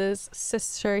his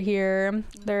sister here.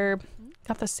 They're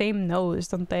got the same nose,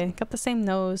 don't they? Got the same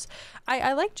nose.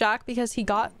 I like Jack because he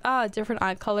got different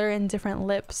eye color and different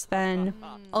lips than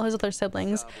all his other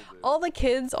siblings. All the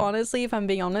kids, honestly, if I'm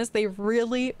being honest, they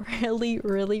really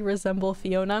resemble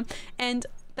Fiona, and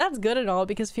that's good and all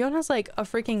because Fiona's like a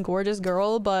freaking gorgeous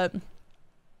girl, but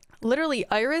literally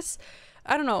Iris,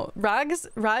 I don't know,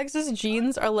 Rags's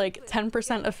genes are like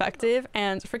 10% effective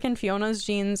and freaking Fiona's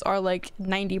genes are like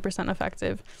 90%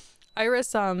 effective.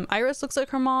 Iris looks like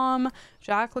her mom,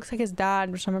 Jack looks like his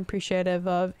dad, which I'm appreciative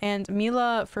of, and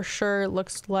Mila for sure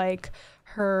looks like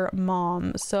her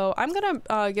mom. So I'm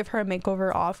gonna give her a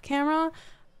makeover off camera.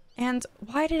 And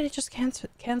why did it just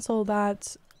cancel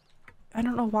that? I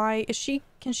don't know why.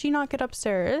 Can she not get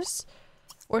upstairs?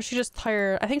 Or is she just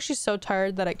tired? I think she's so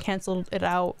tired that it canceled it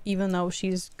out even though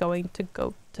she's going to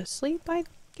go to sleep, I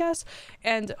guess.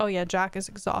 And oh yeah, Jack is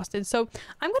exhausted. So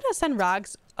I'm gonna send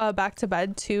Rags back to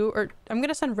bed too, or I'm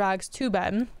gonna send Rags to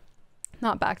bed,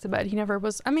 not back to bed. He never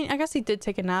was. I mean, I guess he did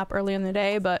take a nap early in the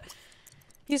day, but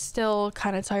he's still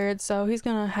kind of tired, so he's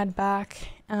gonna head back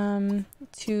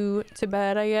to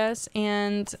bed, I guess.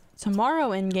 And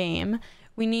tomorrow in game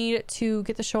we need to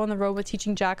get the show on the road with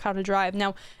teaching Jack how to drive.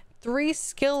 Now 3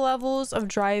 skill levels of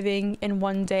driving in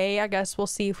one day. I guess we'll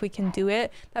see if we can do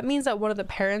it. That means that one of the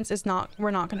parents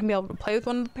we're not going to be able to play with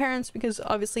one of the parents because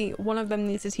obviously one of them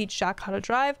needs to teach Jack how to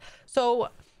drive. So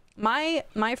my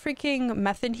freaking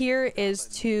method here is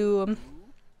to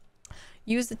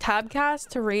use the tabcast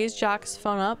to raise Jack's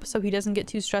phone up so he doesn't get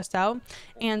too stressed out,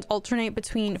 and alternate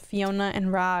between Fiona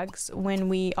and Rags when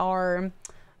we are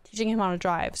teaching him how to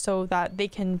drive so that they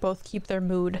can both keep their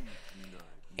mood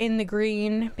in the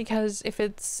green, because if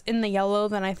it's in the yellow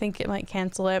then I think it might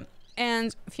cancel it.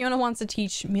 And Fiona wants to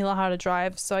teach Mila how to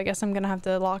drive, so I guess I'm gonna have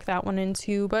to lock that one in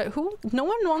too. But no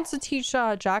one wants to teach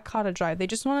Jack how to drive. They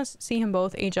just want to see him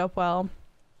both age up well.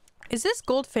 Is this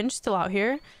goldfinch still out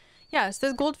here? Yes,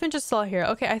 this goldfinch is still out here.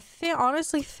 Okay, I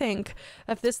honestly think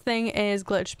that this thing is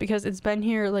glitched because it's been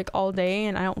here like all day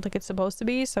and I don't think it's supposed to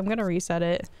be, so I'm gonna reset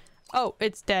it. Oh,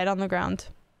 it's dead on the ground.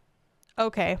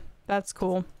 Okay, that's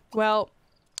cool. Well,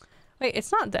 wait,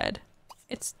 it's not dead.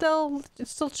 It's still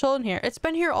chilling here. It's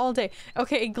been here all day.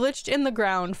 Okay, it glitched in the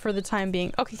ground for the time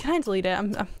being. Okay, can I delete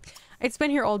it? It's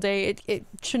been here all day. It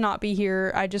should not be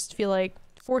here. I just feel like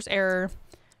force error.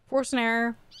 Force an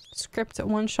error. Script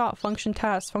one shot function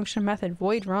task function method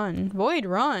void run. Void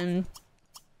run.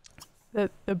 The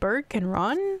bird can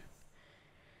run?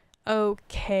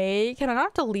 Okay, can I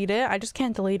not delete it? I just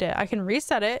can't delete it. I can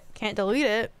reset it. Can't delete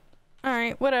it. All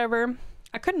right, whatever.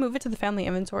 I could move it to the family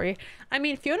inventory. I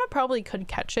mean, Fiona probably could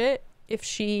catch it if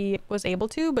she was able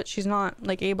to, but she's not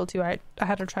like able to. I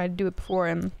had to try to do it before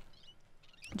and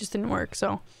it just didn't work.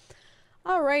 So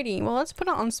alrighty, well, let's put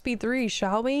it on speed 3,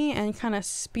 shall we? And kind of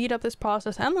speed up this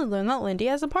process and learn that Lindy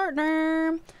has a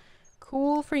partner.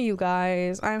 Cool for you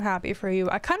guys. I'm happy for you.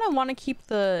 I kind of want to keep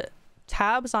the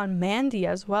tabs on Mandy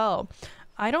as well.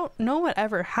 I don't know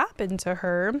whatever happened to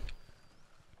her.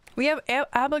 We have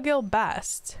Abigail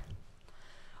Best.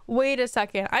 Wait a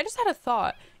second, I just had a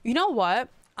thought. You know what?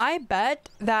 I bet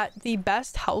that the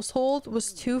Best household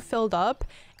was too filled up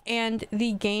and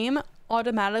the game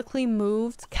automatically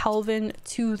moved Kelvin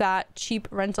to that cheap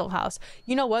rental house.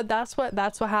 You know what? That's what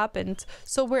happened.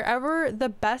 So wherever the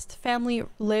Best family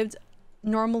lived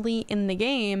normally in the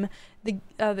game,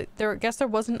 I guess there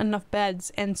wasn't enough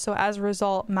beds, and so as a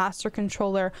result Master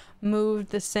Controller moved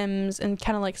the Sims and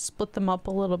kind of like split them up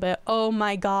a little bit. Oh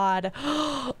my god.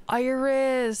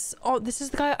 Iris, oh, this is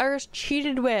the guy Iris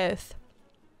cheated with,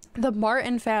 the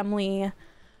Martin family.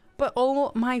 But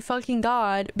oh my fucking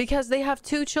god, because they have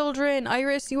 2 children.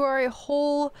 Iris, you are a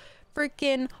whole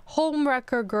freaking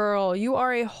homewrecker, girl. You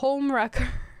are a homewrecker.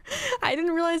 I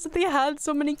didn't realize that they had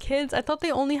so many kids. I thought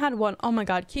they only had 1. Oh my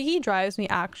god, Kiki drives me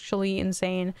actually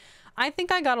insane. I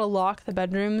think I gotta lock the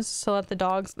bedrooms so that the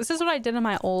dogs, this is what I did in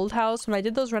my old house when I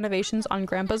did those renovations on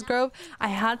Grandpa's Grove. I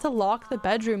had to lock the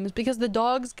bedrooms because the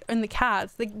dogs and the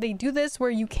cats, they do this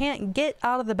where you can't get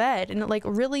out of the bed, and it like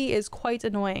really is quite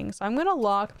annoying. So I'm gonna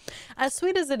lock, as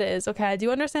sweet as it is, okay, I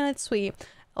do understand it's sweet,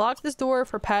 lock this door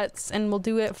for pets, and we'll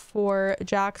do it for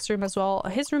Jack's room as well.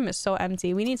 His room is so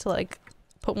empty. We need to like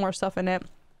put more stuff in it.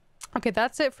 Okay,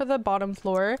 that's it for the bottom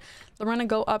floor. We're gonna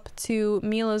go up to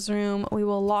Mila's room. We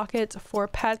will lock it for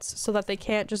pets so that they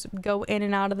can't just go in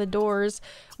and out of the doors.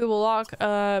 We will lock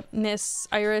Miss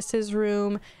Iris's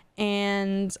room,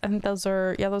 and I think those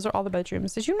are all the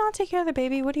bedrooms. Did you not take care of the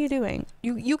baby? What are you doing?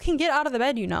 You can get out of the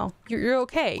bed, you know. You're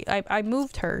okay. I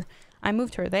moved her.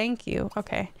 Thank you.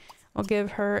 Okay. I'll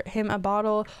give him a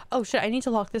bottle. Oh shit, I need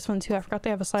to lock this one too. I forgot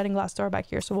they have a sliding glass door back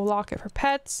here, so we'll lock it for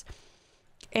pets.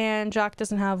 And Jack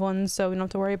doesn't have one, so we don't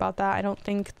have to worry about that. I don't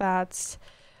think that's...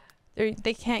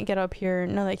 They can't get up here.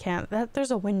 No, they can't.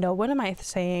 There's a window. What am I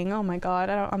saying? Oh my god,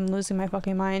 I'm losing my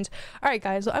fucking mind. Alright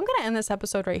guys, so I'm gonna end this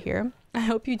episode right here. I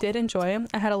hope you did enjoy.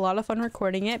 I had a lot of fun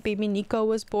recording it. Baby Niko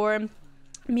was born.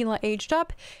 Mila aged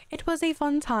up. It was a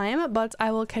fun time, but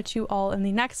I will catch you all in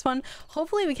the next one.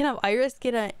 Hopefully we can have Iris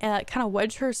get a kind of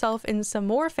wedge herself in some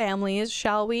more families,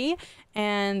 shall we?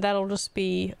 And that'll just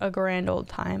be a grand old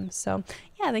time. So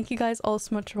yeah, thank you guys all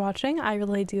so much for watching. I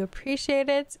really do appreciate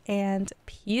it, and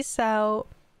peace out.